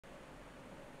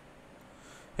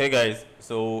Hey guys,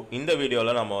 so in the video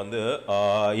la நம்ம வந்து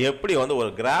எப்படி வந்து ஒரு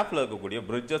கிராஃப்ல இருக்கக்கூடிய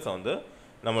bridges வந்து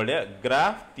நம்மளுடைய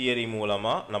கிராஃப் தியரி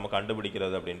மூலமா நம்ம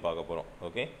கண்டுபிடிக்கிறது அப்படினு பார்க்க போறோம்.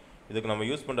 ஓகே, இதுக்கு நம்ம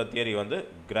யூஸ் பண்ற தியரி வந்து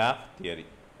graph theory.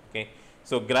 Okay,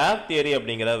 so graph theory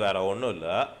அப்படிங்கிறது வேற ஒண்ணும் இல்ல,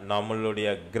 நம்மளுடைய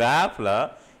கிராஃப்ல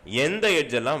எந்த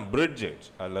எட்ஜ் எல்லாம் bridge edge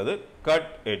அல்லது cut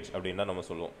edge அப்படினா நம்ம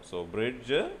சொல்லுவோம். so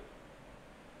bridge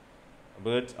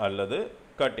அல்லது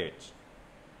cut edge.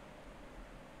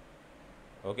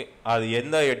 ஓகே, அது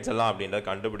எந்த எட்ஜ் எல்லாம் அப்படின்றத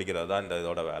கண்டுபிடிக்கிறது தான் இந்த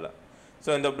இதோட வேலை. ஸோ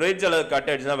இந்த பிரிட்ஜ் அல்லது கட்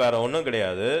எட்ஜ்னா வேற ஒன்றும்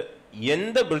கிடையாது,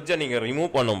 எந்த பிரிட்ஜை நீங்கள்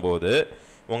ரிமூவ் பண்ணும்போது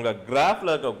உங்கள்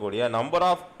கிராஃபில் இருக்கக்கூடிய number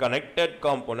of connected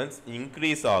components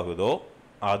increase ஆகுதோ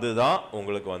அதுதான்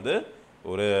உங்களுக்கு வந்து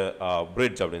ஒரு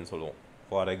பிரிட்ஜ் அப்படின்னு சொல்லுவோம்.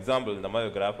 ஃபார் எக்ஸாம்பிள் இந்த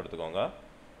மாதிரி கிராஃப் எடுத்துக்கோங்க,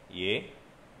 ஏ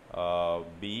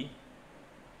B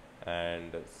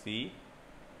and C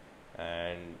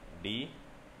and D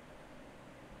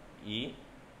E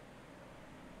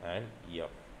and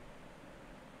F.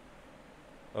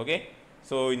 Okay,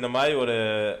 so இந்த மாதிரி ஒரு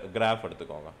கிராஃப்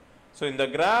எடுத்துக்கோங்க. ஸோ இந்த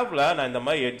கிராஃபில் நான் இந்த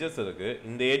மாதிரி எட்ஜஸ் இருக்கு,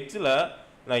 இந்த எட்ஜில்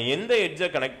நான் எந்த எட்ஜை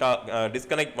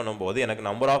டிஸ்கனெக்ட் பண்ணும்போது எனக்கு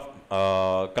number of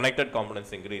connected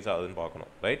components increase ஆகுதுன்னு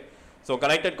பார்க்கணும், ரைட்? ஸோ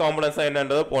கனெக்டட் காம்பனன்ட்ஸாக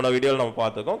என்னன்றது போன வீடியோவில் நம்ம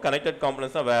பார்த்துருக்கோம். கனெக்டட்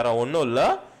காம்பனன்ட்ஸாக வேற ஒன்றும் இல்லை,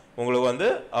 உங்களுக்கு வந்து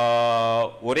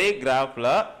ஒரே கிராஃபில்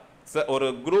ஒரு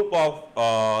குரூப் ஆஃப்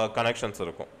கனெக்ஷன்ஸ்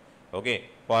இருக்கும். ஓகே,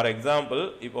 ஃபார் எக்ஸாம்பிள்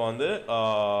இப்போ வந்து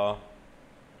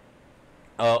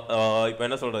இப்போ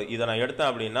என்ன சொல்கிறது, இதை நான் எடுத்தேன்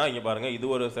அப்படின்னா இங்கே பாருங்கள், இது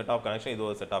ஒரு செட் ஆஃப் கனெக்ஷன், இது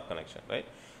ஒரு set of connection, right?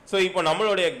 So இப்போ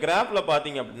நம்மளுடைய கிராஃபில்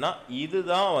பார்த்தீங்க அப்படின்னா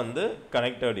இதுதான் வந்து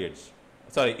கனெக்டட் எட்ஜ்,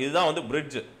 சாரி இதுதான் வந்து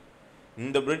பிரிட்ஜு.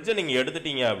 இந்த பிரிட்ஜை நீங்கள்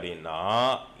எடுத்துட்டீங்க அப்படின்னா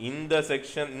இந்த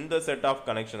செக்ஷன், இந்த செட் ஆஃப்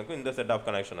கனெக்ஷனுக்கும் இந்த செட் ஆஃப்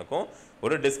கனெக்ஷனுக்கும்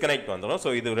ஒரு டிஸ்கனெக்ட் வந்துடும்.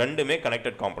 ஸோ இது ரெண்டுமே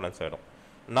கனெக்டட் காம்பனன்ட்ஸ் ஆகிடும்.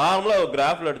 நார்மலாக ஒரு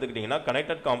கிராஃபில் எடுத்துக்கிட்டிங்கன்னா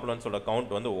கனெக்டட் காம்பனன்ட்ஸோட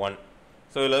கவுண்ட் வந்து 1.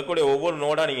 ஸோ இதில் இருக்கக்கூடிய ஒவ்வொரு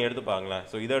நோடாக நீங்கள் எடுத்து பாருங்களேன்.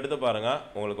 ஸோ இதை எடுத்து பாருங்கள்,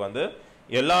 உங்களுக்கு வந்து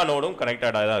எல்லா நோடும்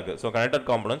கனெக்டடாக தான் இருக்குது. ஸோ கனெக்டட்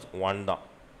காம்பனன்ட்ஸ் 1 தான்.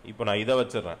 இப்போ நான் இதை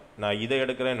வச்சிடுறேன், நான் இதை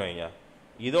எடுக்கிறேன்னு வைங்க,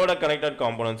 இதோட கனெக்டட்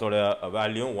காம்பனன்ட்ஸோட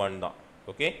வேல்யூ 1 தான்.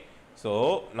 ஓகே, ஸோ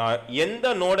நான்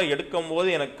எந்த நோடை எடுக்கும் போது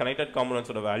எனக்கு கனெக்டட்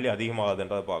காம்பனன்ட்ஸோட வேல்யூ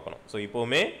அதிகமாகுதுன்றதை பார்க்கணும். ஸோ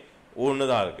இப்போவுமே 1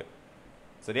 தான் இருக்குது,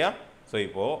 சரியா? ஸோ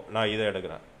இப்போது நான் இதை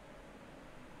எடுக்கிறேன்,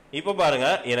 இப்போ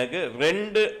பாருங்கள் எனக்கு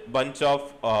 2 பஞ்ச் ஆஃப்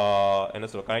என்ன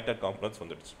சொல்ல கனெக்டட் காம்பனன்ட்ஸ்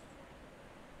வந்துடுச்சு.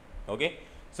 ஓகே,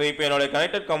 ஸோ இப்போ என்னோட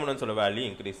கனெக்டட் காம்பனன்ட்ஸோட வேல்யூ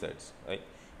இன்க்ரீஸ் ஆயிடுச்சு, ரைட்?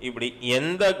 இப்படி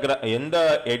எந்த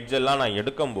எட்ஜெல்லாம் நான்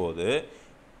எடுக்கும்போது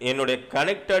என்னுடைய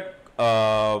கனெக்டட்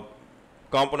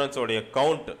காம்பனன்ட்ஸோடைய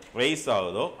கவுண்ட் ரைஸ்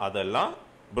ஆகுதோ அதெல்லாம்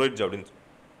பிரிட்ஜ்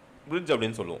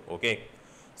அப்படின்னு சொல்லுவோம். ஓகே,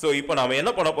 ஸோ இப்போ நம்ம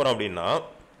என்ன பண்ண போகிறோம் அப்படின்னா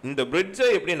இந்த பிரிட்ஜை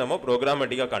எப்படி நம்ம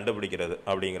ப்ரோக்ராமேட்டிக்காக கண்டுபிடிக்கிறது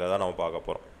அப்படிங்கிறத நம்ம பார்க்க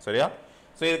போகிறோம், சரியா?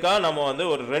 ஸோ இதுக்காக நம்ம வந்து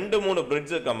ஒரு 2-3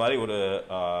 பிரிட்ஜ் இருக்க மாதிரி ஒரு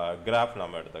கிராஃப்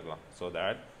நம்ம எடுத்துக்கலாம். ஸோ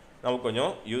தட் நமக்கு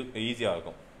கொஞ்சம் ஈஸியாக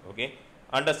இருக்கும். ஓகே,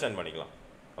 அண்டர்ஸ்டாண்ட் பண்ணிக்கலாம்.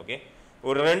 ஓகே,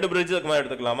 ஒரு 2 பிரிட்ஜ் இருக்க மாதிரி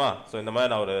எடுத்துக்கலாமா? ஸோ இந்த மாதிரி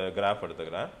நான் ஒரு கிராஃப்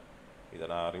எடுத்துக்கிறேன், இதை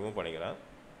நான் ரிமூவ் பண்ணிக்கிறேன்.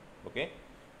 ஓகே,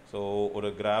 ஸோ ஒரு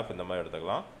கிராஃப் இந்த மாதிரி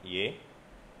எடுத்துக்கலாம், ஏ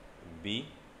B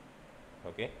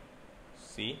okay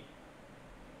C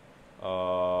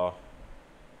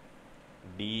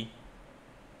D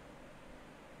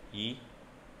E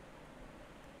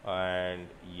and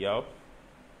F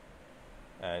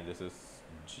and this is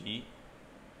G.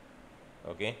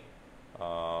 Okay,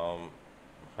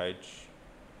 H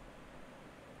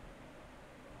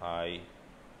I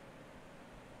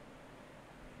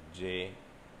J.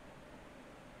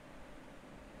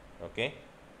 Okay,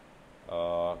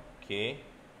 K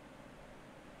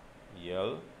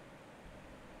L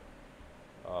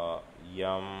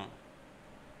M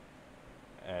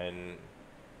N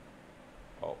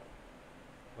O.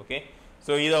 Okay,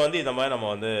 so இதை வந்து இந்த மாதிரி நம்ம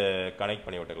வந்து கனெக்ட்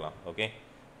பண்ணி விட்டுக்கலாம். ஓகே,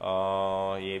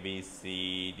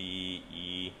 ABCDED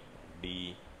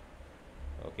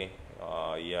ஓகே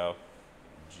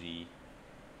FG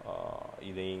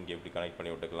இதையும் இங்கே எப்படி கனெக்ட்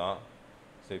பண்ணி விட்டுக்கலாம்.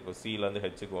 ஸோ இப்போ சிலேருந்து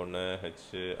ஹெச்சுக்கு 1,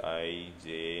 HIJ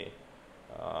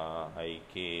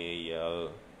IKL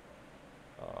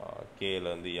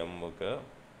கேலேருந்து எம்முக்கு.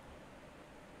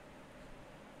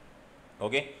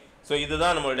 ஓகே, ஸோ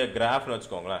இதுதான் நம்மளுடைய கிராஃப்னு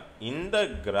வச்சுக்கோங்களேன். இந்த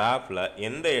கிராஃபில்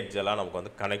எந்த எட்ஜெல்லாம் நமக்கு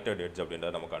வந்து கனெக்டட் எட்ஜ்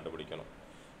அப்படின்றத நம்ம கண்டுபிடிக்கணும்.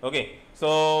 ஓகே, ஸோ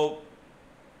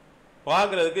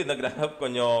பார்க்குறதுக்கு இந்த கிராஃப்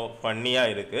கொஞ்சம்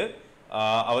ஃபன்னியாக இருக்குது,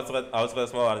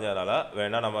 அவசரமாக வரைஞ்சதுனால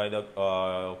வேணால் நம்ம இதை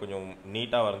கொஞ்சம்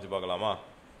நீட்டாக வரைஞ்சி பார்க்கலாமா?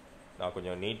 நான்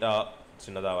கொஞ்சம் நீட்டாக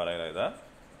சின்னதாக வரைகிறேன் இதை.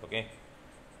 ஓகே,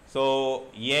 ஸோ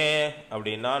ஏன்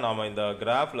அப்படின்னா நம்ம இந்த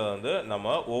கிராஃபில் வந்து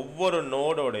நம்ம ஒவ்வொரு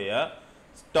நோடோடைய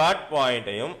ஸ்டார்ட்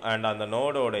பாயிண்ட்டையும் அண்ட் அந்த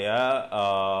நோடோடைய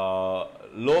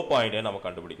லோ பாயிண்ட்டையும் நம்ம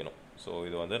கண்டுபிடிக்கணும். ஸோ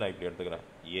இது வந்து நான் இப்படி எடுத்துக்கிறேன்,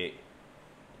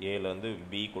 ஏலேருந்து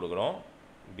பி கொடுக்குறோம்,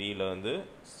 பிலேருந்து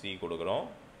சி கொடுக்குறோம்.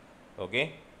 Okay,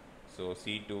 So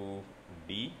C to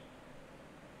D,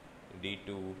 D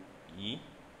to E,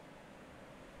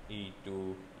 E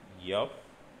to F,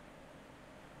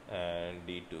 and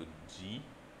D to G.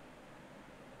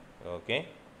 Okay,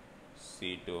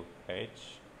 C to H,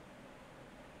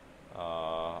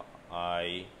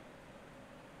 I,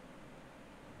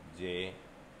 J,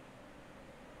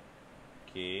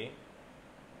 K,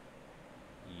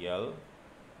 L,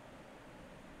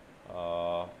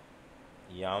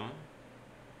 M,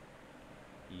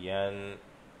 N,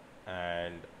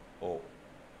 and O.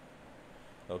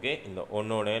 Okay, இந்த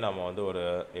ஒன்னோட நம்ம வந்து ஒரு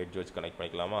எட்ஜ் வச்சு connect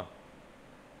பண்ணிக்கலாமா?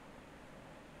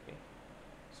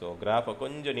 So கிராஃபை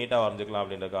கொஞ்சம் நீட்டாக வரைஞ்சிக்கலாம்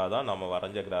அப்படின்றக்காக தான் நம்ம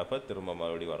வரைஞ்ச கிராஃபை திரும்ப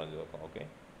மறுபடியும் வரைஞ்சிருக்கோம். ஓகே,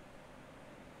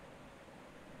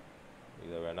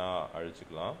 இதை வேணால்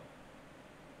அழிச்சிக்கலாம்.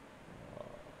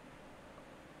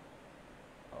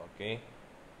 Okay,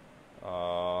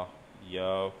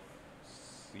 F,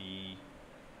 C,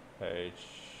 H,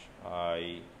 I,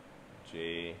 J,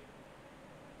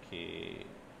 K,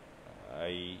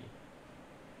 I,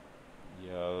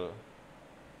 L,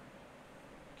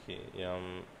 K, M,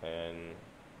 N,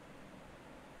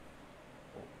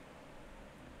 O.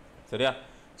 சரியா?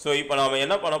 ஸோ இப்போ நாம்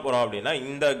என்ன பண்ண போகிறோம் அப்படின்னா,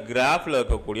 இந்த கிராஃபில்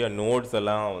இருக்கக்கூடிய நோட்ஸ்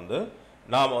எல்லாம் வந்து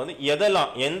நாம் வந்து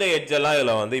எதெல்லாம் எந்த எட்ஜெல்லாம்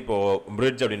இதில் வந்து இப்போது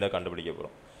பிரிட்ஜ் அப்படின்ற கண்டுபிடிக்க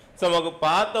போகிறோம். ஸோ நமக்கு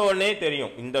பார்த்த உடனே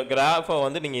தெரியும், இந்த கிராஃபை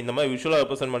வந்து நீங்கள் இந்த மாதிரி விஷுவலாக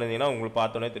ரெப்ரசென்ட் பண்ணியிருந்தீங்கன்னா உங்களுக்கு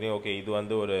பார்த்த உடனே தெரியும், ஓகே இது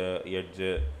வந்து ஒரு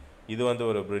எட்ஜு, இது வந்து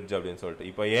ஒரு பிரிட்ஜ் அப்படின்னு சொல்லிட்டு.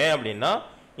 இப்போ ஏன் அப்படின்னா,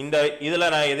 இந்த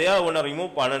இதில் நான் எதையாவது ஒன்று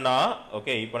ரிமூவ் பண்ணனா,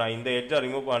 ஓகே இப்போ நான் இந்த எட்ஜை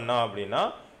ரிமூவ் பண்ணா அப்படின்னா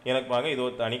எனக்கு பாருங்க இது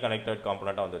ஒரு தனி கனெக்டட்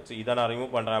காம்பனண்ட்டாக வந்துடுச்சு. இதை நான்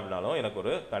ரிமூவ் பண்ணுறேன் அப்படின்னாலும் எனக்கு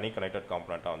ஒரு தனி கனெக்டட்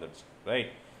காம்பனண்ட்டாக வந்துடுச்சு.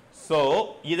 ரைட்? ஸோ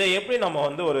இதை எப்படி நம்ம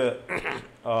வந்து ஒரு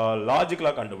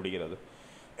லாஜிக்கலாக கண்டுபிடிக்கிறது?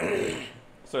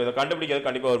 ஸோ இதை கண்டுபிடிக்கிறது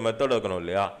கண்டிப்பாக ஒரு மெத்தட் இருக்கணும்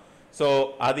இல்லையா? ஸோ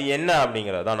அது என்ன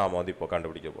அப்படிங்கிறத தான் நாம் வந்து இப்போ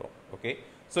கண்டுபிடிக்க போகிறோம். ஓகே,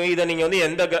 ஸோ இதை நீங்கள் வந்து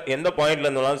எந்த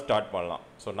பாயிண்ட்லேருந்துலாம் ஸ்டார்ட் பண்ணலாம்.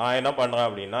 ஸோ நான் என்ன பண்ணுறேன்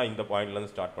அப்படின்னா, இந்த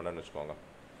பாயிண்ட்லேருந்து ஸ்டார்ட் பண்ணேன்னு வச்சுக்கோங்க.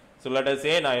 ஸோ லெட் அஸ்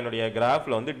சே நான் என்னுடைய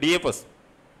கிராஃபில் வந்து டிஎஃப்எஸ்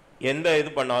எந்த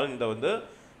இது பண்ணாலும் இந்த வந்து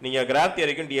நீங்கள் கிராஃப்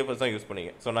தியரிக்கும் டிஎஃப்எஸ் தான் யூஸ்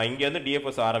பண்ணீங்க. ஸோ நான் இங்கேருந்து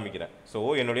டிஎஃப்எஸ் ஆரம்பிக்கிறேன். ஸோ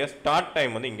என்னுடைய ஸ்டார்ட்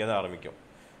டைம் வந்து இங்கேருந்து ஆரம்பிக்கும்.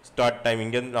 ஸ்டார்ட் டைம்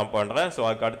இங்கேருந்து நான் பண்ணுறேன். ஸோ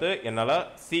அதுக்கு அடுத்து என்னால்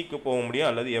சிக்கு போக முடியும்,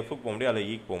 அல்லது எஃப்க்கு போக முடியும், அல்லது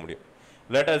ஈக்கு போக முடியும்.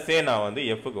 லெட் அஸ் சே நான் வந்து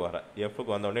எஃப்க்கு வரேன்.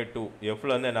 எஃப்க்கு வந்தோடனே 2,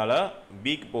 எஃப்லேருந்து என்னால்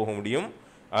பிக்கு போக முடியும்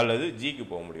அல்லது ஜிக்கு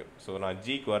போக முடியும். ஸோ நான்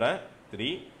ஜிக்கு வரேன் 3,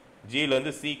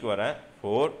 ஜிலேருந்து சிக்கு வரேன்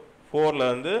 4,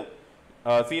 4லேருந்து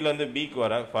சிலேருந்து பிக்கு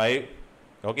வரேன் 5.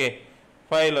 ஓகே,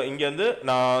 5 இங்கேருந்து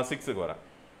நான் 6க்கு வரேன்.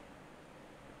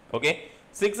 ஓகே,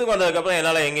 6க்கு வந்ததுக்கப்புறம்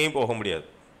என்னால் எங்கேயும் போக முடியாது.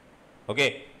 ஓகே,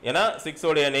 ஏன்னா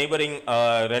 6உடைய நெய்பரிங்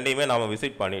ரெண்டையுமே நாம்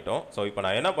விசிட் பண்ணிட்டோம். ஸோ இப்போ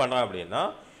நான் என்ன பண்ணுறேன் அப்படின்னா,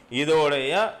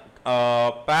 இதோடைய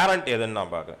பேரண்ட் எதுன்னு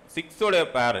நான் பார்க்குறேன். 6உடைய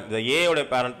பேரண்ட், இந்த ஏயோடைய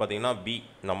பேரண்ட் பார்த்தீங்கன்னா பி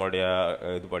நம்மளுடைய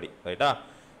இதுபடி. ரைட்டா?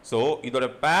 ஸோ இதோட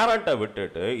பேரண்ட்டை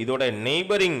விட்டுட்டு இதோட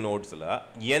நெய்பரிங் நோட்ஸில்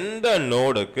எந்த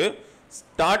நோடுக்கு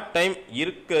ஸ்டார்ட் டைம்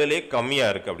இருக்கிறதுலே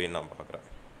கம்மியாக இருக்குது அப்படின்னு நான் பார்க்குறேன்.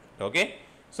 ஓகே,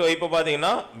 ஸோ இப்போ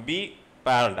பார்த்தீங்கன்னா பி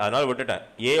பேரண்ட், அதனால் விட்டுட்டேன்.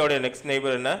 ஏயோடைய நெக்ஸ்ட்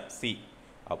நெய்பர் என்ன? சி.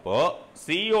 அப்போது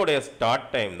சியோடைய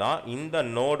ஸ்டார்ட் டைம் தான் இந்த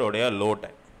நோடோடைய லோ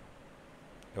டைம்.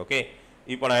 ஓகே,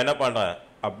 இப்போ நான் என்ன பண்ணுறேன்,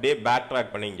 அப்படியே பேக்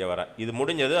ட்ராக் பண்ணி இங்கே வரேன். இது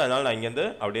முடிஞ்சது, அதனால் நான் இங்கேருந்து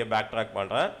அப்படியே பேக் ட்ராக்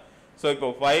பண்ணுறேன். ஸோ இப்போ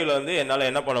 5ல் வந்து என்னால்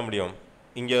என்ன பண்ண முடியும்,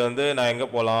 இங்கே வந்து நான் எங்கே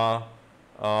போகலாம்,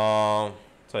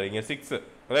 சாரி இங்கே 6.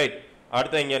 ரைட்,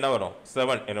 அடுத்து இங்கே என்ன வரும்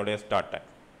 7 என்னுடைய ஸ்டார்ட் டைம்.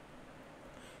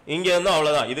 இங்கே வந்து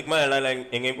அவ்வளோதான், இதுக்கு மேலே என்னால்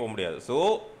எங்கேயும் போக முடியாது. ஸோ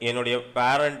என்னுடைய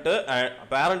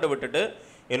பேரண்ட்டை விட்டுட்டு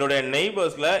என்னுடைய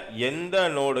நெய்பர்ஸில் எந்த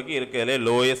நோடுக்கு இருக்கிறதுலே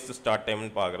லோயஸ்ட் ஸ்டார்ட்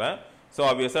டைம்னு பார்க்குறேன். ஸோ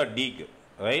ஆப்வியஸாக டிக்கு.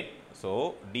 ரைட்? ஸோ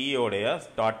டியோடைய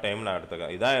ஸ்டார்ட் டைம் நான்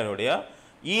எடுத்துக்கிறேன். இதுதான் என்னுடைய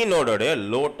இ நோடோடைய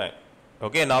லோ டைம்.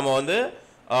 ஓகே, நாம் வந்து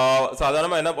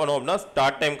சாதாரணமாக என்ன பண்ணுவோம் அப்படின்னா,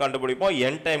 ஸ்டார்ட் டைம் கண்டுபிடிப்போம்,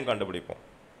 என் டைம் கண்டுபிடிப்போம்.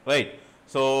 ரைட்?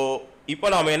 ஸோ இப்போ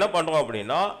நாம் என்ன பண்ணுறோம்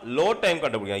அப்படின்னா, லோ டைம்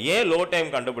கண்டுபிடிக்கணும். ஏன் லோ டைம்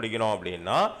கண்டுபிடிக்கணும்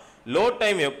அப்படின்னா, லோ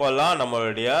டைம் எப்போல்லாம்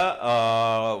நம்மளுடைய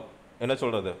என்ன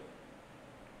சொல்கிறது,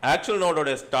 ஆக்சுவல்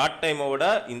நோடோடைய ஸ்டார்ட் டைமை விட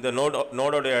இந்த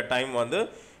நோடோடைய டைம் வந்து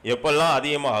எப்போல்லாம்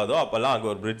அதிகமாகுதோ அப்போல்லாம் அங்கே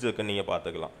ஒரு பிரிட்ஜ் இருக்குன்னு நீங்கள்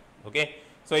பார்த்துக்கலாம். ஓகே,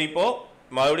 ஸோ இப்போது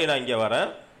மறுபடியும் நான் இங்கே வரேன்.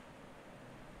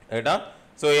 ரைட்டா?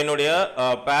 ஸோ என்னுடைய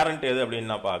பேரண்ட் எது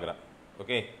அப்படின்னு நான் பார்க்குறேன்.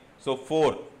 ஓகே, ஸோ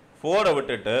 4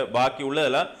 விட்டுட்டு பாக்கி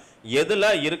உள்ளதில் எதில்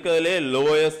இருக்கிறதுலே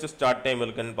லோயஸ்ட் ஸ்டார்ட் டைம்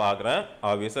இருக்குன்னு பார்க்குறேன்.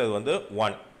 ஆப்வியஸாக இது வந்து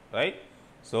 1. ரைட்?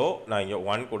 ஸோ நான் இங்கே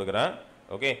 1 கொடுக்குறேன்.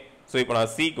 ஓகே, ஸோ இப்போ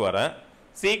நான் சிக்கு வரேன்.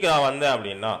 சிக்கு நான் வந்தேன்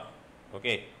அப்படின்னா,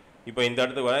 ஓகே இப்போ இந்த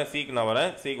இடத்துக்கு வரேன், சிக்கு நான்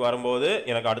வரேன். சிக்கு வரும்போது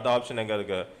எனக்கு அடுத்த ஆப்ஷன் எங்கே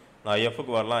இருக்குது, நான்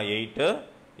எஃப்க்கு வரலாம் 8,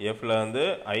 எஃப்ல வந்து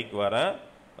ஐக்கு வரேன்.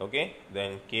 ஓகே,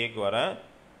 தென் கேக்கு வரேன்,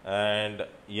 அண்ட்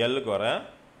எல்லுக்கு வரேன்,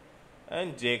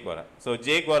 அண்ட் ஜேக்கு வரேன். ஸோ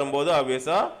ஜேக்கு வரும்போது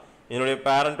ஆப்வியஸாக என்னுடைய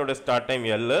பேரண்ட்டோட ஸ்டார்ட் டைம்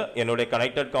எல், என்னுடைய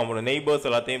கனெக்டட் காம்பவுண்ட் நெய்பர்ஸ்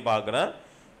எல்லாத்தையும் பார்க்குறேன்.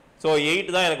 ஸோ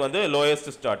 8 தான் எனக்கு வந்து லோயஸ்ட்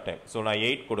ஸ்டார்ட் டைம். ஸோ நான்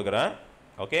 8 கொடுக்குறேன்.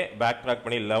 ஓகே பேக் ட்ராக்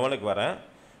பண்ணி 11க்கு வரேன்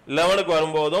 11க்கு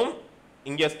வரும்போதும்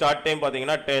இங்கே ஸ்டார்ட் டைம்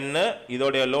பார்த்தீங்கன்னா 10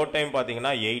 இதோடைய லோட் டைம்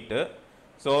பார்த்தீங்கன்னா 8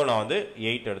 ஸோ நான் வந்து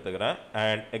 8 எடுத்துக்கிறேன்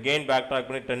அண்ட் அகெயின் பேக் ட்ராக்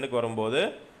பண்ணி 10க்கு வரும்போது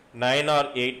 9 or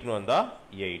 8ன்னு வந்தால்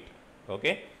 8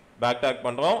 ஓகே பேக் ட்ராக்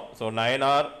பண்ணுறோம் ஸோ 9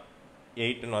 or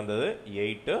 8ன்னு வந்தது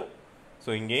 8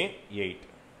 ஸோ இங்கேயும் 8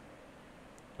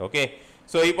 ஓகே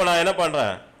ஸோ இப்போ நான் என்ன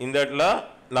பண்ணுறேன் இந்த இடத்துல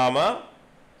நாம்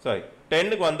சாரி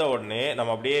 10க்கு வந்த உடனே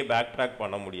நம்ம அப்படியே பேக் ட்ராக்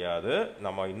பண்ண முடியாது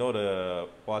நம்ம இன்னொரு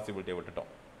பாசிபிலிட்டியை விட்டுட்டோம்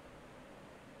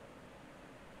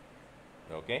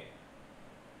ஓகே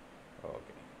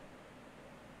ஓகே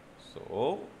ஸோ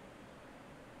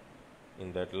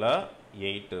இந்த இடத்துல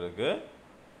 8 இருக்கு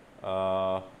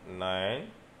 9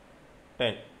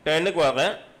 10 10க்கு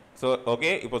வரேன் ஸோ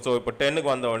ஓகே இப்போ 10க்கு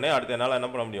வந்த உடனே அடுத்த என்னால் என்ன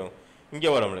பண்ண முடியும் இங்கே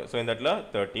வர முடியும் ஸோ இந்த இடத்துல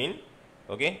 13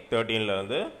 ஓகே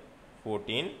 13லேருந்து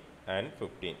 14 and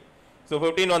 15 ஸோ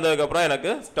 15 வந்ததுக்கப்புறம்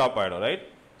எனக்கு ஸ்டாப் ஆகிடும் ரைட்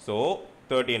ஸோ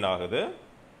 13 ஆகுது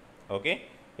ஓகே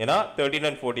ஏன்னா 13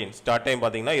 and 14 ஸ்டார்ட் டைம்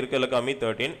பார்த்தீங்கன்னா இருக்கிறதுல கம்மி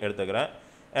 13 எடுத்துக்கிறேன்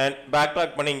அண்ட் பேக்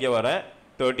ட்ராக் பண்ணி இங்கே வரேன்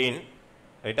 13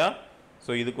 ரைட்டா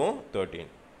ஸோ இதுக்கும் 13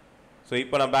 ஸோ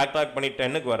இப்போ நான் பேக் ட்ராக் பண்ணி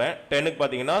 10க்கு வரேன் 10க்கு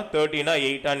பார்த்தீங்கன்னா 13ஆ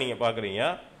 8ஆ நீங்கள் பார்க்குறீங்க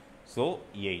ஸோ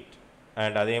 8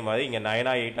 அண்ட் அதே மாதிரி இங்கே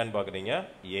 9ஆ 8ஆன்னு பார்க்குறீங்க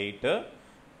 8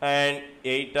 அண்ட்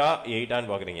 8ஆ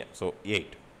 8ஆன்னு பார்க்குறீங்க ஸோ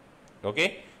 8 ஓகே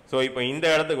ஸோ இப்போ இந்த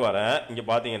இடத்துக்கு வரேன் இங்கே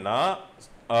பார்த்தீங்கன்னா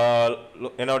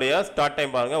என்னுடைய ஸ்டார்ட்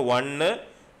டைம் பாருங்கள் 1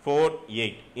 4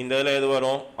 8 இந்த இதில் எது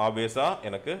வரும் ஆப்வியஸாக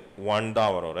எனக்கு 1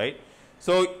 தான் வரும் ரைட்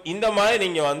ஸோ இந்த மாதிரி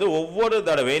நீங்கள் வந்து ஒவ்வொரு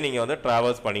தடவையும் நீங்கள் வந்து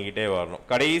ட்ராவல்ஸ் பண்ணிக்கிட்டே வரணும்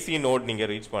கடைசி நோட் நீங்கள்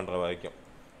ரீச் பண்ணுற வரைக்கும்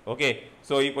ஓகே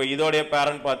ஸோ இப்போ இதோடைய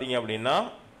பேரண்ட் பார்த்தீங்க அப்படின்னா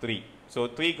 3 ஸோ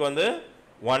 3க்கு வந்து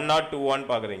 1 or 2 1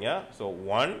 பார்க்குறீங்க ஸோ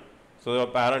 1 ஸோ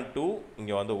பேரண்ட் 2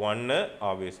 இங்கே வந்து 1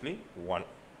 ஆப்வியஸ்லி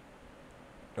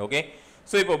 1 ஓகே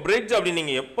ஸோ இப்போ பிரிட்ஜ் அப்படி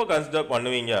நீங்கள் எப்போ கன்சிடர்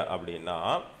பண்ணுவீங்க அப்படின்னா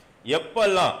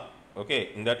எப்பெல்லாம் ஓகே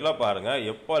இந்த இடத்துல பாருங்க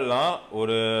எப்பெல்லாம்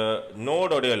ஒரு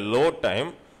நோடோடைய லோட் டைம்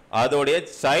அதோடைய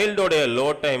சைல்டோடைய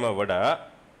லோட் டைமை விட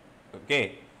ஓகே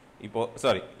இப்போ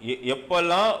சாரி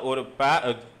எப்பெல்லாம் ஒரு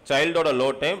சைல்டோட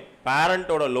லோட் டைம்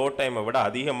பேரண்டோட லோட் டைமை விட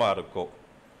அதிகமாக இருக்கோ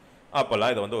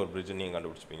அப்போல்லாம் இதை வந்து ஒரு பிரிட்ஜ் நீங்கள்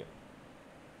கண்டுபிடிச்சிப்பீங்க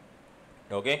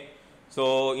ஓகே ஸோ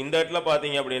இந்த இடத்துல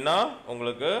பார்த்தீங்க அப்படின்னா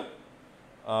உங்களுக்கு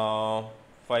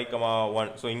 5,1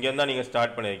 ஸோ இங்கேருந்து தான் நீங்கள்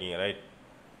ஸ்டார்ட் பண்ணியிருக்கீங்க ரைட்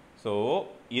ஸோ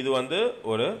இது வந்து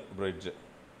ஒரு பிரிட்ஜ்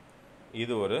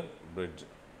இது ஒரு பிரிட்ஜ்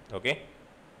ஓகே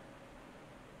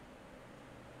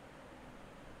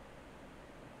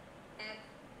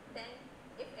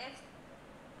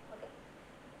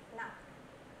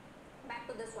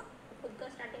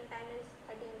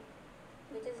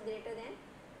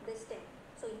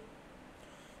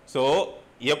ஸோ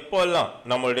எப்போல்லாம்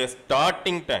நம்மளுடைய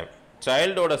starting time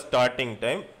சைல்டோட starting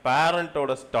time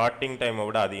பேரண்டோட starting டைமை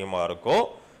விட அதிகமாக இருக்கோ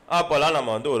அப்போல்லாம் நம்ம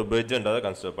வந்து ஒரு பிரிட்ஜ்ன்றதை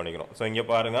கன்சிடர் பண்ணிக்கிறோம் ஸோ இங்கே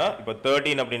பாருங்கள் இப்போ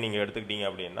 13 அப்படின்னு நீங்கள் எடுத்துக்கிட்டீங்க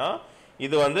அப்படின்னா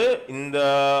இது வந்து இந்த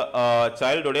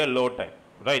சைல்டுடைய low time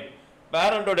right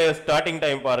பேரண்டோடைய starting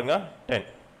time பாருங்கள் 10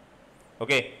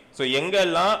 ஓகே ஸோ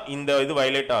எங்கெல்லாம் இந்த இது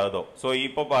வயலேட் ஆகுதோ ஸோ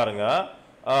இப்போ பாருங்கள்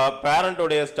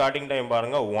பேரண்டோடைய ஸ்டார்டிங் டைம்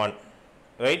பாருங்கள்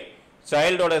 1 ரைட்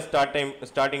சைல்டோட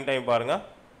ஸ்டார்டிங் டைம் பாருங்கள்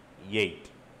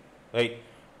 8 ரைட்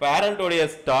பேரண்டோடைய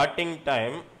ஸ்டார்டிங்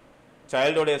டைம்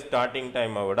சைல்டோடைய ஸ்டார்டிங்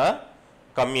டைமை விட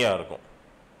கம்மியாக இருக்கும்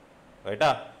ரைட்டா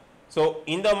ஸோ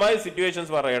இந்த மாதிரி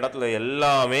சிச்சுவேஷன்ஸ் வர இடத்துல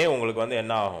எல்லாமே உங்களுக்கு வந்து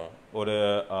என்ன ஆகும் ஒரு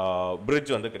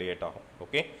பிரிட்ஜ் வந்து கிரியேட் ஆகும்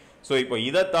ஓகே ஸோ இப்போ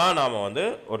இதைத்தான் நாம் வந்து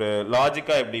ஒரு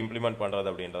லாஜிக்காக எப்படி இம்ப்ளிமெண்ட்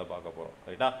பண்ணுறது அப்படின்றத பார்க்க போகிறோம்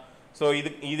ரைட்டா ஸோ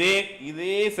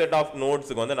இதே செட் ஆஃப்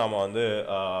நோட்ஸுக்கு வந்து நாம் வந்து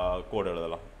கோட்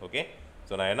எழுதலாம் ஓகே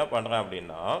ஸோ நான் என்ன பண்ணுறேன்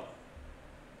அப்படின்னா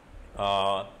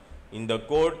இந்த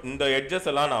கோட் இந்த எட்ஜஸ்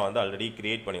எல்லாம் நான் வந்து ஆல்ரெடி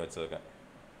கிரியேட் பண்ணி வச்சுருக்கேன்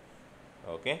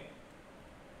okay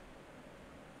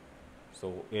so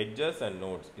edges and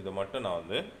notes இதை மட்டும் நான்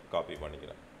வந்து காப்பி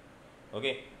பண்ணிக்கிறேன்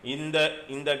ஓகே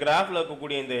இந்த கிராஃபில்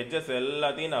இருக்கக்கூடிய இந்த எட்ஜஸ்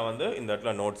எல்லாத்தையும் நான் வந்து இந்த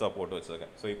இடத்துல நோட்ஸாக போட்டு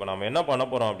வச்சுருக்கேன் ஸோ இப்போ நம்ம என்ன பண்ண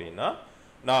போகிறோம் அப்படின்னா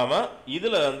நாம்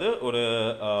இதில் வந்து ஒரு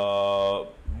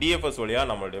டிஎஃப்எஸ் வழியாக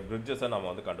நம்மளுடைய பிரிட்ஜஸை நம்ம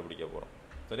வந்து கண்டுபிடிக்க போகிறோம்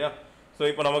சரியா ஸோ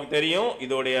இப்போ நமக்கு தெரியும்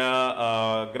இதோடைய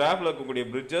கிராஃபில் இருக்கக்கூடிய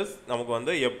பிரிட்ஜஸ் நமக்கு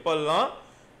வந்து எப்பெல்லாம்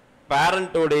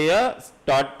பேரண்டோடைய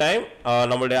ஸ்டார்ட் டைம்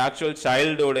நம்மளுடைய ஆக்சுவல்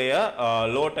சைல்டோடைய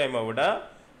லோ டைமை விட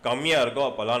கம்மியாக இருக்கோ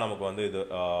அப்போல்லாம் நமக்கு வந்து இது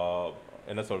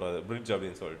என்ன சொல்கிறது பிரிட்ஜ்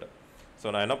அப்படின்னு சொல்லிட்டு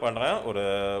ஸோ நான் என்ன பண்ணுறேன் ஒரு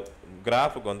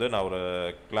கிராஃபுக்கு வந்து நான் ஒரு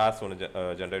கிளாஸ் ஒன்று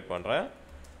ஜென்ரேட் பண்ணுறேன்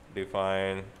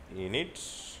define init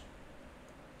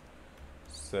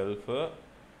shelf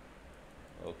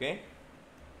okay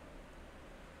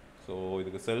so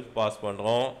இதுக்கு செல்ஃப் பாஸ்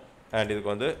பண்ணுறோம் அண்ட்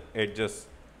இதுக்கு வந்து எட்ஜஸ்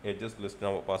லிஸ்ட்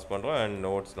நம்ம பாஸ் பண்ணுறோம் அண்ட்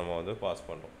நோட்ஸ் நம்ம வந்து பாஸ்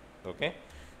பண்ணுறோம் ஓகே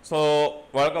ஸோ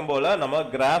வழக்கம் போல் நம்ம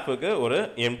கிராஃபுக்கு ஒரு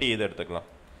எம்டி இது எடுத்துக்கலாம்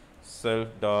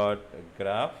செல்ஃப் டாட்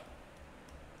கிராஃப்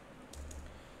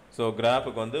ஸோ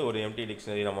கிராஃபுக்கு வந்து ஒரு எம்டி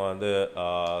டிக்ஷனரி நம்ம வந்து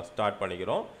ஸ்டார்ட்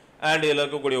பண்ணிக்கிறோம். அண்ட் இதில்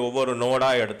இருக்கக்கூடிய ஒவ்வொரு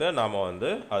நோடாக எடுத்து நாம் வந்து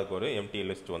அதுக்கு ஒரு எம்டி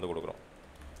லிஸ்ட் வந்து கொடுக்குறோம்.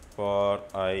 For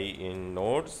I in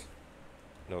notes,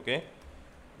 okay,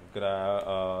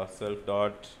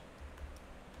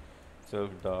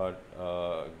 self dot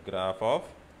graph of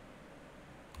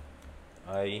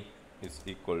I is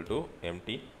equal to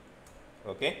empty.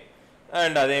 Okay,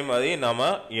 and அதே மாதிரி நாம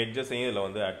edges-ஐயும் இதில்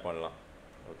வந்து ஆட் பண்ணலாம்.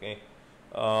 Okay,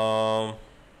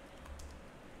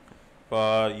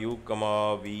 for u comma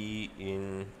v in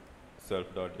self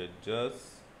dot edges,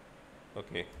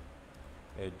 okay,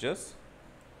 edges,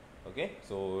 okay,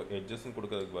 so edges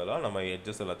கொடுக்கிறதுக்கு பதிலாக நம்ம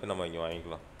edges எல்லாத்தையும் நம்ம இங்கே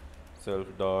வாங்கிக்கலாம். Self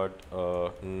dot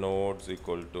nodes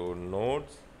equal to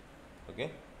nodes, okay,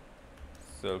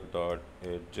 self dot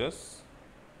edges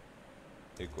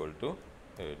equal to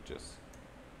edges,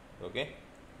 okay,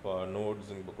 for nodes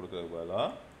இங்க கொடுக்கிறதுக்கு பதிலாக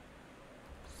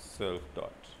self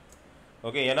dot,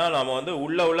 okay, ஏன்னா நாம வந்து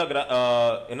உள்ள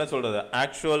என்ன சொல்றது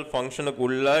ஆக்சுவல் ஃபங்க்ஷனுக்கு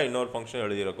உள்ள இன்னொரு ஃபங்க்ஷன்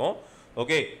எழுதியிருக்கோம்.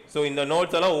 ஓகே, ஸோ இந்த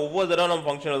நோட்ஸ் எல்லாம் ஒவ்வொரு தடவை நம்ம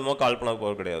ஃபங்க்ஷன் எழுதும்போது கால் பண்ண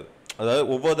போகிறது கிடையாது. அதாவது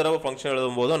ஒவ்வொரு தடவை ஃபங்க்ஷன்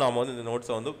எழுதும் போதும் நாம் வந்து இந்த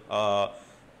நோட்ஸை வந்து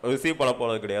ரிசீவ் பண்ண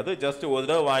போகிறது கிடையாது. ஜஸ்ட் ஒரு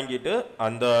தடவை வாங்கிட்டு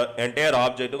அந்த என்டையர்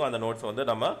ஆப்ஜெக்ட்டுக்கும் அந்த நோட்ஸ் வந்து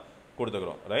நம்ம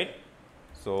கொடுத்துக்கிறோம். Right,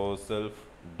 so self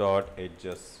dot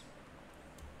edges,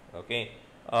 okay,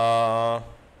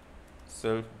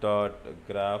 self dot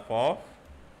graph of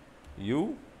u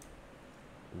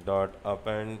dot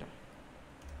append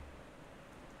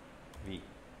v,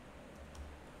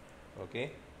 okay,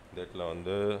 thatல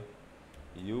வந்து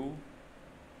u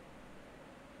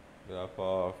graph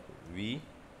of v,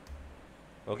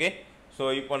 okay. so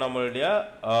இப்போ நம்மளுடைய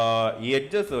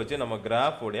edges வச்சு நம்ம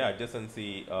graph உடைய adjacency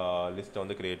list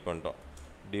வந்து create பண்ணிட்டோம்.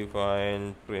 define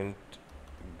print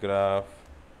graph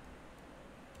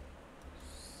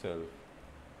self,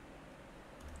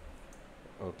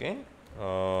 okay,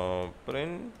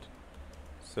 print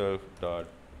self dot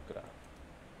graph,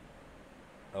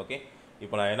 okay.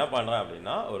 இப்போ நான் என்ன பண்றேன்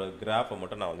அப்படின்னா ஒரு கிராஃபை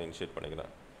மட்டும் நான் வந்து இனிஷியேட்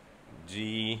பண்ணிக்கிறேன். g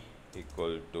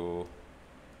equal to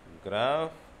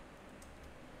graph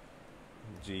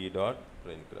g dot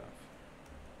print graph,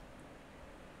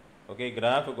 okay.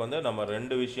 கிராஃபுக்கு வந்து நம்ம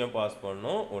ரெண்டு விஷயம் பாஸ்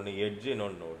பண்ணணும், ஒன்று எட்ஜ்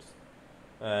இன்னொன்று notes.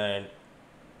 And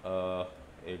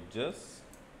edges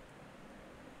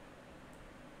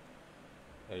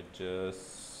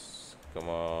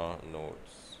comma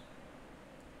nodes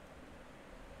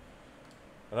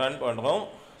run பண்ணுறோம்.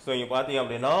 ஸோ இங்கே பார்த்தீங்க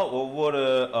அப்படின்னா ஒவ்வொரு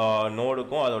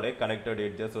நோடுக்கும் அதோடைய கனெக்டட்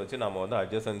எட்ஜஸ் வச்சு நம்ம வந்து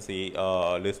அட்ஜசன்சி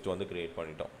லிஸ்ட் வந்து கிரியேட்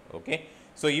பண்ணிட்டோம். ஓகே,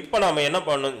 ஸோ இப்போ நம்ம என்ன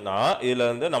பண்ணணும்னா இதில்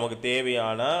வந்து நமக்கு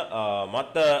தேவையான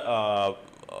மற்ற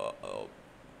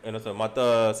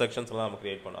செக்ஷன்ஸ்லாம் நம்ம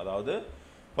கிரியேட் பண்ணோம். அதாவது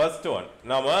ஃபர்ஸ்ட் ஒன்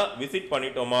நம்ம விசிட்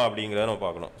பண்ணிட்டோமா அப்படிங்கிறத நம்ம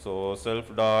பார்க்கணும். ஸோ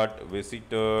செல்ஃப் டாட்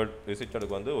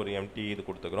விசிட்டடுக்கு வந்து ஒரு எம்டி இது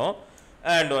கொடுத்துக்கிறோம்.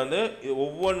 அண்ட் வந்து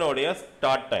ஒவ்வொன்றுடைய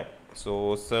start time, so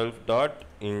self dot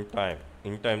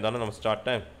in time தானே நம்ம ஸ்டார்ட்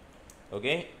டைம்.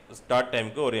 ஓகே, ஸ்டார்ட்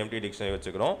டைமுக்கு ஒரு எம்டி டிக்ஷனரி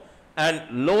வச்சுக்கிறோம். அண்ட்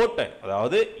லோ டைம்,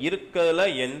 அதாவது இருக்கிறதுல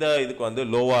எந்த இதுக்கு வந்து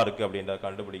லோவாக இருக்குது அப்படின்றத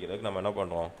கண்டுபிடிக்கிறதுக்கு நம்ம என்ன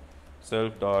பண்ணுறோம்,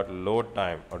 செல்ஃப் டாட் லோ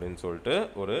டைம் அப்படின்னு சொல்லிட்டு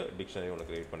ஒரு டிக்ஷனரி ஒன்று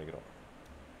கிரியேட் பண்ணிக்கிறோம்.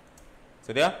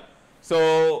 சரியா? ஸோ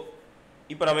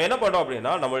இப்போ நம்ம என்ன பண்ணுறோம்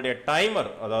அப்படின்னா நம்மளுடைய டைமர்,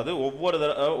 அதாவது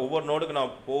ஒவ்வொரு நோடுக்கு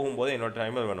நான் போகும்போது என்னோட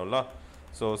டைமர் வேணும்ல.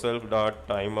 So self dot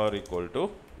timer equal to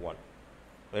 1,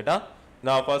 ரைட்டா?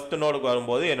 நான் ஃபர்ஸ்ட் நோடுக்கு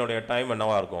வரும்போது என்னுடைய டைம்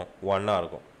என்னவா இருக்கும், 1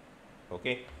 இருக்கும்.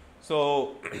 ஓகே, ஸோ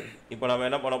இப்போ நம்ம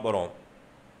என்ன பண்ண போகிறோம்,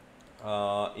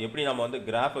 எப்படி நம்ம வந்து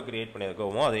கிராஃபை கிரியேட்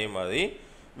பண்ணியிருக்கோமோ அதே மாதிரி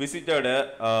visited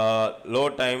low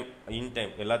time in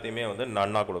time எல்லாத்தையுமே வந்து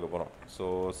நன்னாக கொடுக்க போகிறோம். So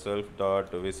self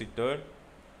dot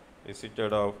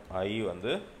visited of ஐ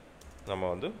வந்து நம்ம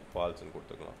வந்து ஃபால்ஸ்ன்னு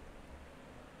கொடுத்துக்கலாம்.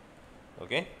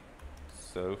 Okay,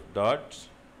 self dot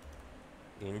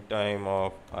in time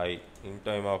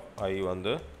of ஐ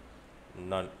வந்து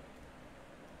none,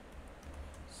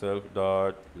 self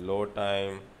dot low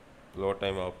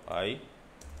time of I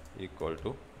equal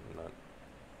to none.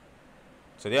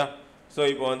 சரியா? ஸோ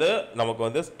இப்போ வந்து நமக்கு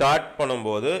வந்து ஸ்டார்ட்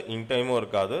பண்ணும்போது இன் டைமும்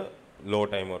இருக்காது, லோ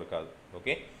டைமும் இருக்காது.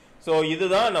 ஓகே, ஸோ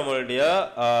இதுதான் நம்மளுடைய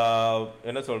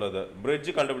என்ன சொல்கிறது பிரிட்ஜ்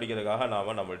கண்டுபிடிக்கிறதுக்காக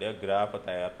நாம் நம்மளுடைய கிராஃபை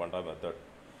தயார் பண்ணுற மெத்தட்.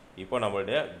 இப்போ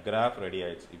நம்மளுடைய கிராஃப் ரெடி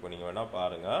ஆயிடுச்சு. இப்போ நீங்கள் வேணால்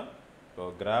பாருங்கள். இப்போ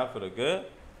கிராஃப் இருக்கு,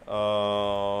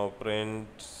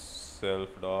 print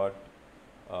self dot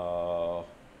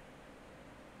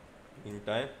in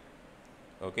time.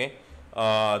 Okay,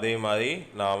 அதே மாதிரி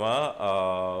நாம்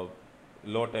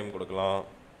லோ டைம் கொடுக்கலாம்,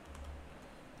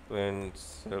 print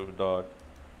self dot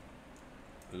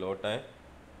low time.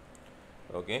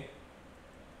 Okay,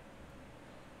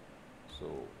 so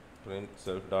print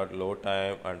self dot low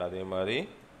time and அதே மாதிரி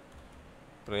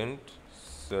print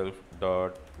self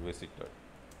dot visitor.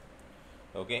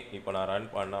 Okay, இப்போ நான்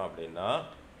ரன் பண்ணேன் அப்படின்னா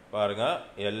பாருங்கள்,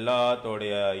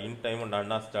 எல்லாத்தோடைய இன் டைமும்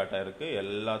நன்னாக ஸ்டார்ட் ஆகிருக்கு,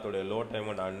 எல்லாத்தோடைய லோ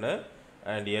டைமும் நன்னு,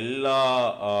 அண்ட் எல்லா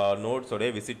நோட்ஸோடைய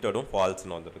விசிட்டடும்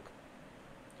ஃபால்ஸ்னு வந்துருக்கு.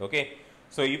 ஓகே,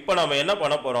 ஸோ இப்போ நம்ம என்ன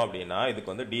பண்ண போகிறோம் அப்படின்னா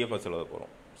இதுக்கு வந்து டிஎஃப்எஸ் எழுத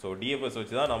போகிறோம். ஸோ டிஎஃப்எஸ்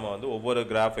வச்சு தான் நம்ம வந்து ஒவ்வொரு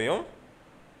கிராஃபையும்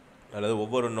அல்லது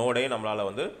ஒவ்வொரு நோடையும் நம்மளால்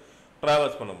வந்து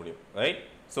ட்ராவல்ஸ் பண்ண முடியும், ரைட்?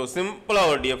 ஸோ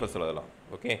சிம்பிளாக ஒரு டிஎஃப்எஸ் எழுதலாம்.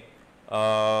 ஓகே,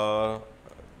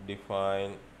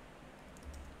 டிஃபைன்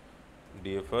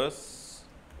டிஎஃப்எஸ்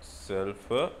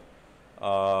செல்ஃப்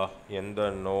எந்த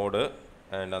நோடு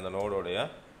அண்ட் அந்த நோடோடைய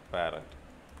பேரண்ட்.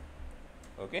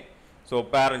 ஓகே, ஸோ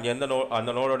பேரண்ட் எந்த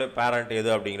அந்த நோடோடைய பேரண்ட் எது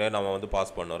அப்படிங்கிறத நம்ம வந்து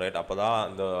பாஸ் பண்ணோம், ரைட்? அப்போ தான்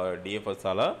அந்த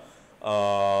டிஎஃப்எஸ்ஸால்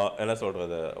என்ன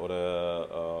சொல்கிறது, ஒரு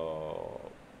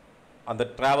அந்த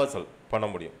ட்ராவல்சல் பண்ண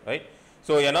முடியும், ரைட்?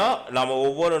 ஸோ ஏன்னா நம்ம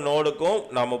ஒவ்வொரு நோடுக்கும்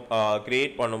நம்ம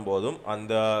க்ரியேட் பண்ணும்போதும்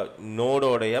அந்த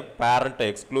நோடோடைய பேரண்ட்டை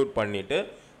எக்ஸ்க்ளூட் பண்ணிவிட்டு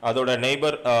அதோட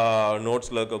நெய்பர்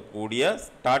நோட்ஸில் இருக்கக்கூடிய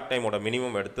ஸ்டார்ட் டைமோட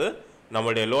மினிமம் எடுத்து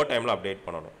நம்மளுடைய லோ டைமில் அப்டேட்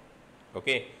பண்ணணும்.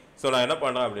 ஓகே, ஸோ நான் என்ன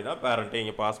பண்ணுறேன் அப்படின்னா பேரண்ட்டை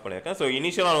இங்கே பாஸ் பண்ணியிருக்கேன். ஸோ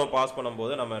இனிஷியலாக நம்ம பாஸ்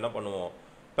பண்ணும்போது நம்ம என்ன பண்ணுவோம்,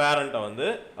 பேரண்ட்டை வந்து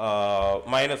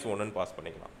 -1ன்னு பாஸ்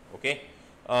பண்ணிக்கலாம். ஓகே,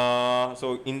 ஸோ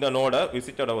இந்த நோடை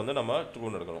விசிட்டடை வந்து நம்ம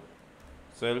ட்ரூன்னு எடுக்கணும்.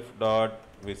 Self dot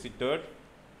visited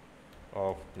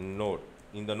of note,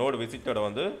 இந்த நோடு விசிட்டடை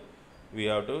வந்து we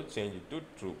have to change it to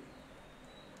true.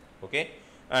 Okay,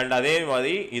 and அதே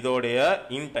மாதிரி இதோடைய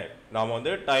இன் டைம் நாம்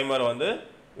வந்து டைமர் வந்து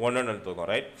 1ன்னு எடுத்துக்கோம்,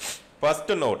 ரைட்?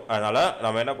 ஃபர்ஸ்ட் நோட், அதனால்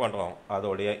நம்ம என்ன பண்ணுறோம்,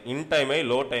 அதோடைய இன் டைமை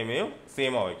லோ டைமையும்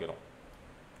சேமாக வைக்கிறோம்.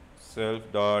 Self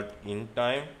dot in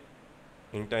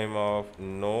time of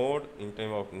note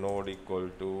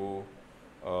equal to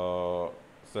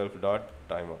self dot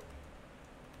timer.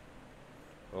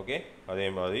 Okay, அதே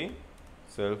மாதிரி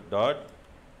self dot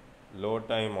low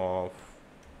time of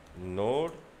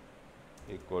note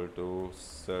equal to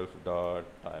self dot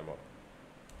timer.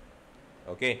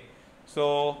 Okay, so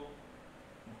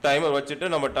timer வச்சுட்டு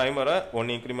நம்ம டைமரை 1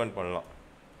 இன்க்ரிமெண்ட் பண்ணலாம்.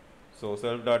 So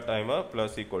self dot timer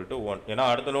plus equal to 1, ஏன்னா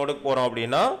அடுத்த நோடுக்கு போகிறோம்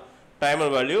அப்படின்னா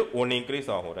டைமர் வேல்யூ 1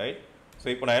 இன்க்ரீஸ் ஆகும், ரைட்? ஸோ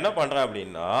இப்போ நான் என்ன பண்ணுறேன்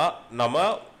அப்படின்னா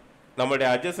நம்மளுடைய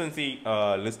அட்ஜசன்சி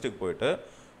லிஸ்ட்டுக்கு போயிட்டு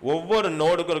ஒவ்வொரு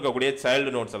நோடுக்கும் இருக்கக்கூடிய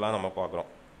சைல்டு நோட்ஸ் எல்லாம் நம்ம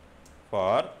பார்க்குறோம்.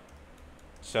 For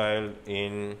child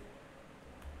in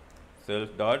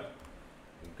self dot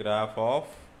graph of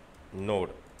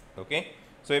node. Okay,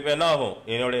 so இப்போ என்ன ஆகும்,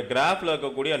 என்னுடைய கிராஃபில்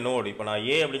இருக்கக்கூடிய நோடு இப்போ நான்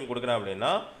ஏ அப்படின்னு கொடுக்குறேன்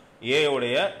அப்படின்னா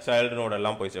ஏயோடைய சைல்டு நோடு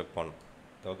எல்லாம் போய் செக் பண்ணும்.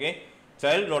 ஓகே,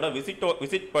 சைல்டு நோடை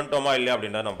விசிட் பண்ணிட்டோமா இல்லையா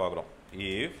அப்படின்றத நம்ம பார்க்குறோம்.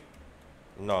 If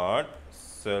not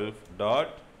self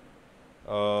dot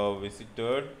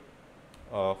visited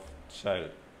of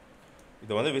child,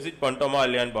 இதை வந்து விசிட் பண்ணிட்டோமா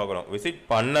இல்லையான்னு பார்க்குறோம். விசிட்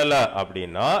பண்ணலை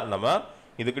அப்படின்னா நம்ம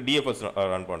இதுக்கு டிஎஃப்எஸ்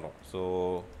ரன் பண்ணுறோம். ஸோ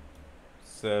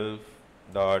செல்ஃப்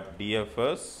டாட்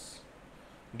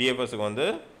டிஎஃப்எஸ்க்கு வந்து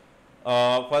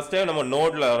ஃபர்ஸ்ட் டைம் நம்ம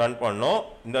நோடில் ரன் பண்ணோம்,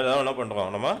 இந்த தடவை என்ன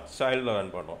பண்ணுறோம், நம்ம சைல்டில்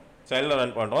ரன்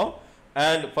பண்ணுறோம்.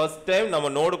 அண்ட் ஃபர்ஸ்ட் டைம்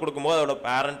நம்ம நோடு கொடுக்கும்போது அதோட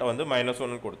பேரண்ட்டை வந்து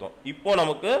 -1ன்னு கொடுத்தோம். இப்போ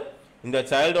நமக்கு இந்த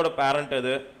சைல்டோட பேரண்ட்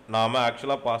எது, நாம்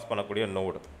ஆக்சுவலாக பாஸ் பண்ணக்கூடிய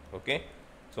நோடு. ஓகே,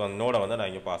 ஸோ அந்த நோடை வந்து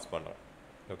நான் இங்கே பாஸ் பண்ணுறேன்.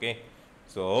 ஓகே,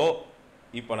 ஸோ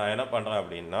இப்போ நான் என்ன பண்ணுறேன்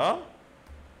அப்படின்னா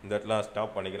இந்த இடத்துல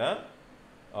ஸ்டாப் பண்ணிக்கிறேன்.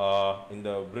 இந்த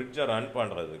பிரிட்ஜை ரன்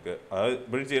பண்ணுறதுக்கு, அதாவது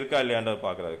பிரிட்ஜ் இருக்கா இல்லையான்றது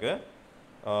பார்க்குறதுக்கு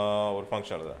ஒரு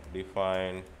ஃபங்க்ஷன் எழுதுறேன்.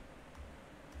 Define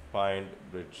find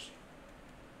bridge.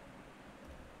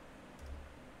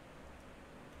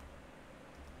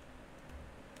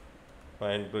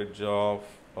 Find bridge of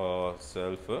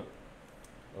self.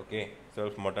 Okay,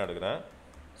 self மட்டும் எடுக்கிறேன்.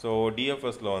 ஸோ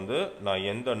டிஎஃப்எஸில் வந்து நான்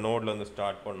எந்த நோட்லேருந்து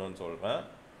ஸ்டார்ட் பண்ணணுன்னு சொல்கிறேன்.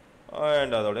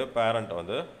 அண்ட் அதோடைய பேரண்ட்டை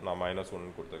வந்து நான் -1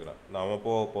 கொடுத்துக்கிறேன். நம்ம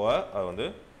போக அதை வந்து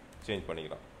சேஞ்ச்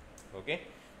பண்ணிக்கலாம். ஓகே,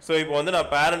 ஸோ இப்போ வந்து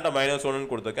நான் பேரண்ட்டை -1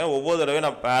 கொடுத்துருக்கேன். ஒவ்வொரு தடவையும்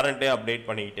நான் பேரண்ட்டே அப்டேட்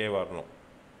பண்ணிக்கிட்டே வரணும்,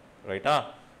 ரைட்டா?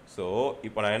 ஸோ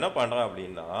இப்போ நான் என்ன பண்ணுறேன்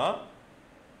அப்படின்னா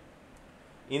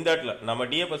இந்த இடத்துல நம்ம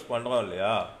டிஎஃப்எஸ் பண்ணுறோம்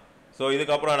இல்லையா, ஸோ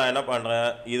இதுக்கப்புறம் நான் என்ன பண்ணுறேன்,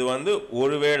 இது வந்து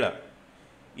ஒருவேளை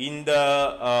இந்த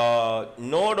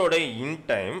நோடோட இன்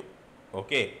டைம்,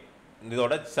 ஓகே,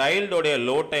 இதோட சைல்டோடைய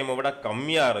லோ டைமை விட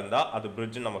கம்மியாக இருந்தால் அது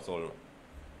பிரிட்ஜ்னு நம்ம சொல்லணும்,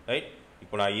 ரைட்?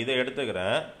 இப்போ நான் இதை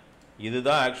எடுத்துக்கிறேன்,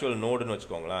 இதுதான் ஆக்சுவல் நோடுன்னு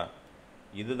வச்சுக்கோங்களேன்.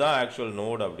 இதுதான் ஆக்சுவல்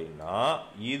நோடு அப்படின்னா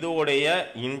இதோடைய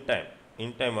இன்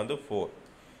டைம் வந்து 4,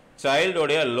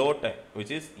 சைல்டோடைய லோ டைம்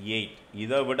விச் இஸ் 8,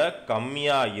 இதை விட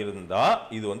கம்மியாக இருந்தால்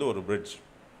இது வந்து ஒரு பிரிட்ஜ்.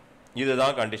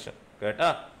 இதுதான் கண்டிஷன்,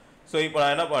 கரெக்டா? ஸோ இப்போ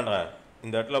நான் என்ன பண்ணுறேன்,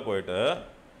 இந்த இடத்துல போயிட்டு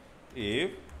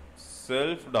if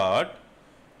self dot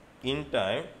in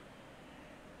time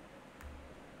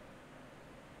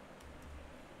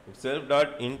self dot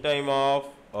in time of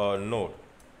node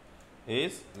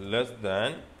is less than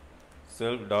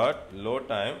self dot load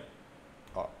time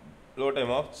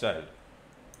of child.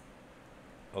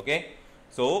 Okay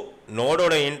so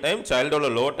நோடோட in time சைல்டோட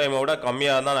low டைமை விட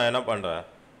கம்மியாக இருந்தால் நான் என்ன பண்ணுறேன்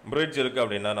bridge இருக்குது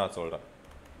அப்படின்னா நான் சொல்கிறேன்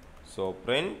so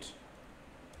print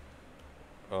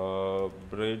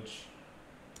bridge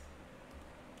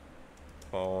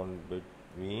found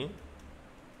between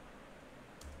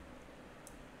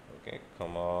okay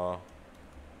comma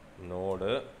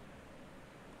node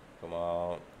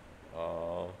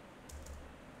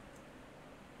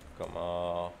comma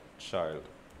child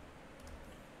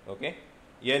okay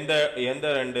எந்த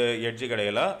ரெண்டு எட்ஜ்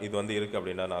கடையில இது வந்து இருக்கு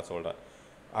அப்படின்னா நான் சொல்றேன்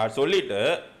சொல்லிட்டு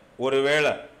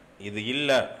ஒருவேளை இது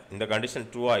இல்ல இந்த கண்டிஷன்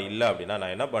ட்ரூவா இல்ல அப்படின்னா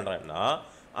நான் என்ன பண்றேன்னா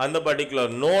அந்த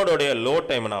பர்టిక్యులர் நோடோட லோ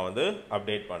டைம் நான் வந்து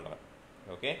அப்டேட் பண்றேன்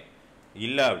ஓகே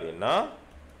இல்ல அப்படின்னா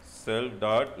self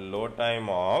dot load time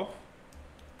of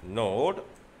node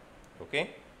okay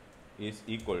is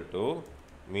equal to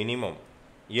minimum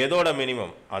எதோட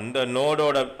மினிமம் அந்த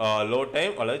நோடோட லோ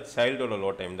டைம் அல்லது சைல்டோட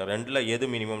லோ டைம் இந்த ரெண்டுல எது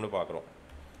மினிமம்னு பார்க்குறோம்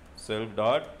self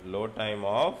dot load time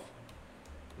of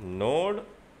node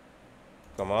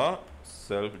comma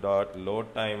self dot load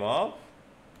time of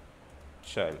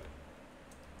child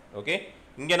okay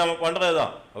இங்க நம்ம பண்றது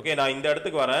தான் ஓகே நான் இந்த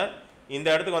இடத்துக்கு வரேன் இந்த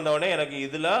இடத்துக்கு வந்த உடனே எனக்கு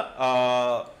இதுல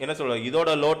என்ன சொல்றது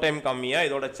இதோட லோ டைம் கம்மியா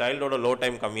இதோட சைல்டோட லோ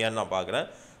டைம் கம்மியான்னு நான் பார்க்குறேன்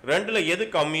ரெண்டுல எது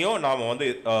கம்மியோ நாம வந்து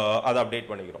அதை அப்டேட்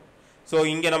பண்ணிக்கிறோம் ஸோ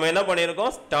இங்கே நம்ம என்ன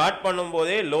பண்ணியிருக்கோம் ஸ்டார்ட்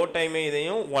பண்ணும்போதே லோ டைமே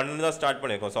இதையும் ஒன் தான் ஸ்டார்ட்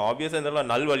பண்ணியிருக்கோம் ஸோ ஆப்வியஸாக இதில்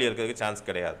நல் வழி இருக்கிறதுக்கு சான்ஸ்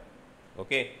கிடையாது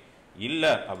ஓகே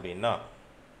இல்லை அப்படின்னா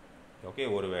ஓகே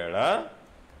ஒருவேளை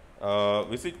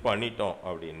விசிட் பண்ணிட்டோம்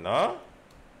அப்படின்னா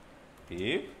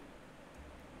if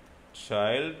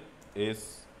child is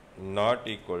not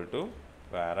equal to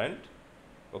parent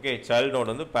okay child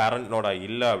note வந்து parent நோடா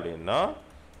இல்லை அப்படின்னா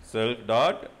self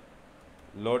dot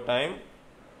load time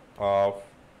of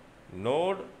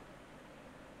node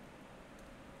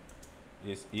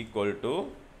is equal to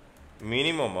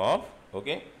minimum of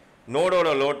okay நோடோட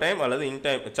low time அல்லது இன்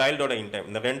டைம் சைல்டோட இன் டைம்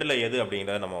இந்த ரெண்டுல எது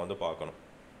அப்படிங்கறத நம்ம வந்து பார்க்கணும்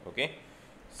okay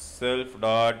self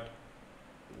dot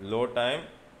load time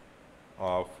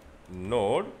of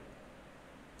node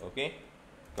okay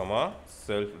comma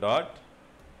self dot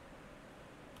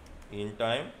in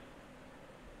time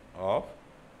of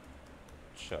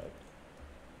child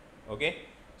okay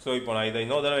so இப்போ நான் இதை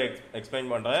இன்னொரு தடவை எக்ஸ்பிளைன்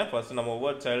பண்ணுறேன் ஃபர்ஸ்ட் நம்ம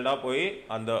ஒவ்வொரு சைல்டாக போய்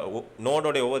அந்த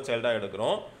நோடோடைய ஒவ்வொரு சைல்டாக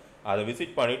எடுக்கிறோம் அதை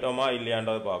விசிட் பண்ணிட்டோமா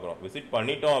இல்லையான்றதை பார்க்குறோம் விசிட்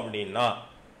பண்ணிட்டோம் அப்படின்னா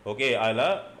ஓகே அதில்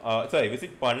சரி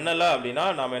விசிட் பண்ணலை அப்படின்னா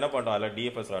நம்ம என்ன பண்ணுறோம் அதில்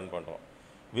டிஎஃப்எஸ் ரன் பண்ணுறோம்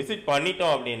விசிட்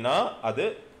பண்ணிட்டோம் அப்படின்னா அது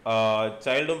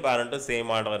சைல்டும் பேரண்ட்டும்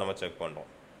சேமான்றதை நம்ம செக் பண்ணுறோம்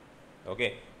ஓகே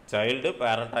சைல்டு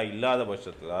பேரண்ட்டாக இல்லாத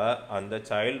பட்சத்தில் அந்த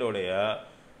சைல்டோடைய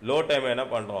லோ டைம் என்ன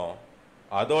பண்ணுறோம்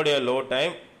அதோடைய லோ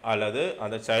டைம் அல்லது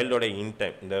அந்த சைல்டோட இன்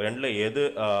டைம் இந்த ரெண்டில் எது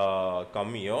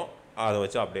கம்மியோ அதை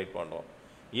வச்சு அப்டேட் பண்ணுறோம்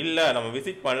இல்லை நம்ம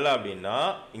விசிட் பண்ணல அப்படின்னா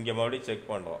இங்கே மறுபடியும் செக்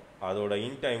பண்ணுறோம் அதோட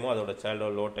இன் டைமும் அதோட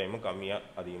சைல்டோட லோ டைமும் கம்மியாக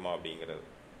அதிகமாக அப்படிங்கிறது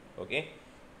ஓகே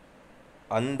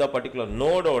அந்த பர்டிகுலர்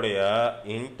நோடோடைய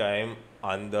இன் டைம்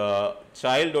அந்த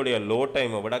சைல்டோடைய லோ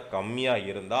டைமை விட கம்மியாக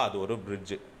இருந்தால் அது ஒரு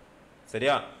பிரிட்ஜு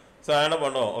சரியா ஸோ என்ன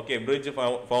பண்ணுறோம் ஓகே பிரிட்ஜ்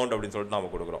ஃபவுண்ட் அப்படின்னு சொல்லிட்டு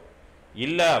நாம் கொடுக்குறோம்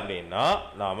இல்லை அப்படின்னா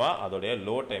நாம் அதோடைய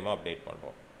லோ டைமை அப்டேட்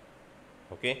பண்ணுறோம்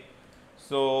ஓகே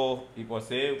ஸோ இப்போ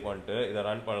சேவ் பண்ணிட்டு இதை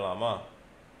ரன் பண்ணலாமா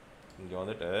இங்கே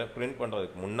வந்துட்டு பிரிண்ட்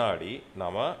பண்ணுறதுக்கு முன்னாடி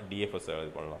நாம் டிஎஃப்எஸ்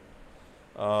இது பண்ணலாம்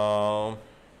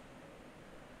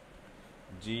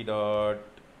ஜி டாட்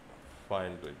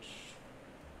ஃபைண்ட் பிரிட்ஜ்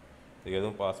இது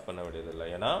எதுவும் பாஸ் பண்ண வேண்டியதில்லை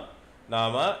ஏன்னா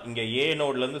நாம் இங்கே ஏ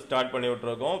நோட்லேருந்து ஸ்டார்ட் பண்ணி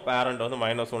விட்டுருக்கோம் பேரண்ட் வந்து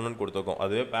 -1 கொடுத்துருக்கோம்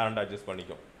அதுவே பேரண்ட் அட்ஜஸ்ட்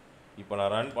பண்ணிக்கும் இப்போ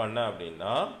நான் ரன் பண்ணேன்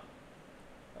அப்படின்னா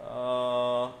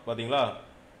பார்த்தீங்களா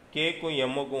கேக்கும்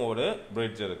எம்முக்கும் ஒரு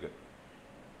பிரிட்ஜ் இருக்குது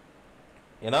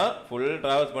ஏன்னா ஃபுல்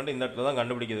ட்ராவல்ஸ் பண்ணிட்டு இந்த இடத்துல தான்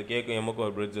கண்டுபிடிக்குது கேக்கும் எம்முக்கும்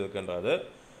ஒரு பிரிட்ஜ் இருக்குன்றது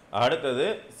அடுத்தது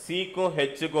சிக்கும்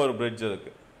ஹெச்சுக்கும் ஒரு பிரிட்ஜ்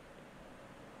இருக்குது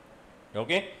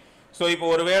ஓகே ஸோ இப்போ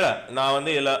ஒருவேளை நான்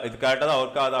வந்து இல்லை இது கரெக்டாக தான்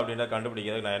ஒர்க் ஆகுது அப்படின்ற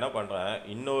கண்டுபிடிக்கிறதுக்கு நான் என்ன பண்ணுறேன்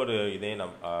இன்னொரு இதையும்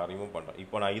நான் ரிமூவ் பண்ணுறேன்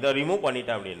இப்போ நான் இதை ரிமூவ்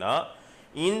பண்ணிட்டேன் அப்படின்னா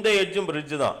இந்த எட்ஜும்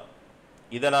பிரிட்ஜு தான்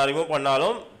இதை நான் ரிமூவ்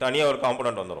பண்ணாலும் தனியாக ஒரு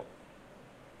காம்பனண்ட் வந்துடும்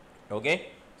ஓகே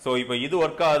ஸோ இப்போ இது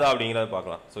ஒர்க் ஆகுதா அப்படிங்கிறத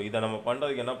பார்க்கலாம் ஸோ இதை நம்ம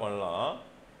பண்ணுறதுக்கு என்ன பண்ணலாம்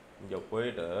இங்கே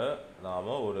போயிட்டு நாம்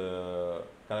ஒரு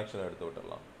கனெக்ஷன் எடுத்து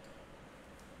விட்டுடலாம்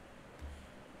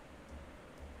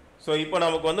ஸோ இப்போ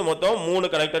நமக்கு வந்து மொத்தம் 3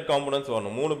 கனெக்டட் காம்பனன்ட்ஸ்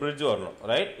வரணும் 3 பிரிட்ஜ் வரணும்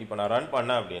ரைட் இப்போ நான் ரன்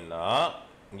பண்ணேன் அப்படின்னா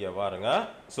இங்கே பாருங்க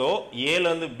ஸோ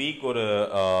ஏலேருந்து பிக்கு ஒரு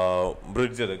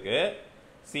பிரிட்ஜ் இருக்குது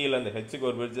சிலேருந்து ஹெச்சுக்கு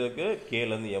ஒரு பிரிட்ஜ் இருக்குது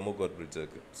கேலேருந்து எம்முக்கு ஒரு பிரிட்ஜ்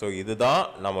இருக்குது ஸோ இதுதான்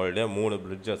நம்மளுடைய 3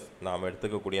 பிரிட்ஜஸ் நாம்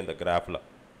எடுத்துக்கக்கூடிய இந்த கிராஃபில்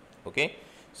ஓகே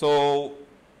ஸோ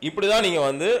இப்படி தான் நீங்கள்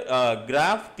வந்து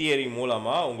கிராஃப் தியரி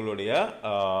மூலமாக உங்களுடைய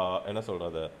என்ன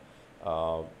சொல்கிறது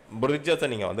பிரிட்ஜஸை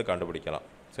நீங்கள் வந்து கண்டுபிடிக்கலாம்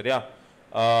சரியா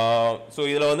ஸோ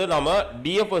இதில் வந்து நம்ம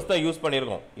டிஎஃப்எஸ் தான் யூஸ்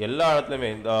பண்ணியிருக்கோம் எல்லா இடத்துலையுமே.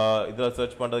 இந்த இதில்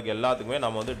சர்ச் பண்ணுறதுக்கு எல்லாத்துக்குமே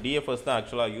நம்ம வந்து டிஎஃப்எஸ் தான்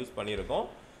ஆக்சுவலாக யூஸ் பண்ணியிருக்கோம்.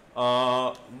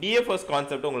 டிஎஃப்எஸ்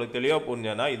கான்செப்ட் உங்களுக்கு தெளிவாக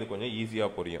புரிஞ்சதுன்னா இது கொஞ்சம்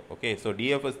ஈஸியாக புரியும். ஓகே, ஸோ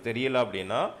டிஎஃப்எஸ் தெரியல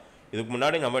அப்படின்னா இதுக்கு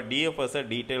முன்னாடி நம்ம டிஎஃப்எஸ்ஸை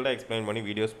டீட்டெயில்டாக எக்ஸ்பிளைன் பண்ணி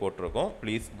வீடியோஸ் போட்டிருக்கோம்.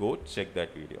 Please go check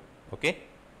that video. Okay,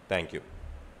 thank you.